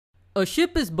A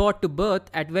ship is brought to berth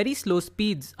at very slow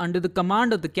speeds under the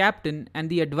command of the captain and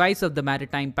the advice of the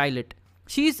maritime pilot.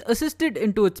 She is assisted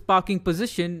into its parking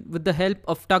position with the help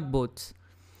of tugboats.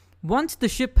 Once the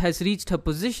ship has reached her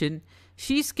position,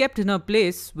 she is kept in her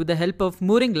place with the help of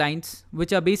mooring lines,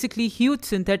 which are basically huge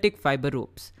synthetic fiber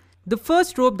ropes. The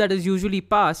first rope that is usually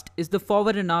passed is the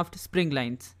forward and aft spring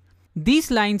lines.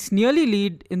 These lines nearly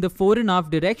lead in the fore and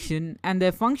aft direction, and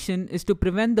their function is to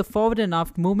prevent the forward and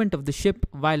aft movement of the ship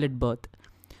while at berth.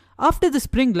 After the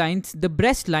spring lines, the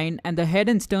breast line and the head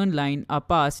and stern line are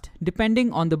passed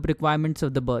depending on the requirements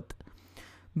of the berth.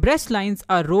 Breast lines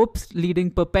are ropes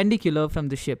leading perpendicular from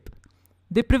the ship.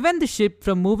 They prevent the ship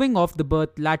from moving off the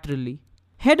berth laterally.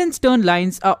 Head and stern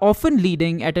lines are often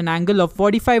leading at an angle of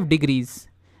 45 degrees.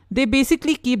 They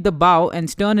basically keep the bow and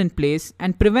stern in place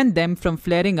and prevent them from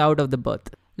flaring out of the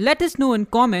berth. Let us know in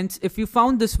comments if you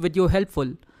found this video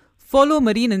helpful. Follow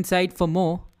Marine Insight for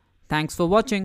more. Thanks for watching.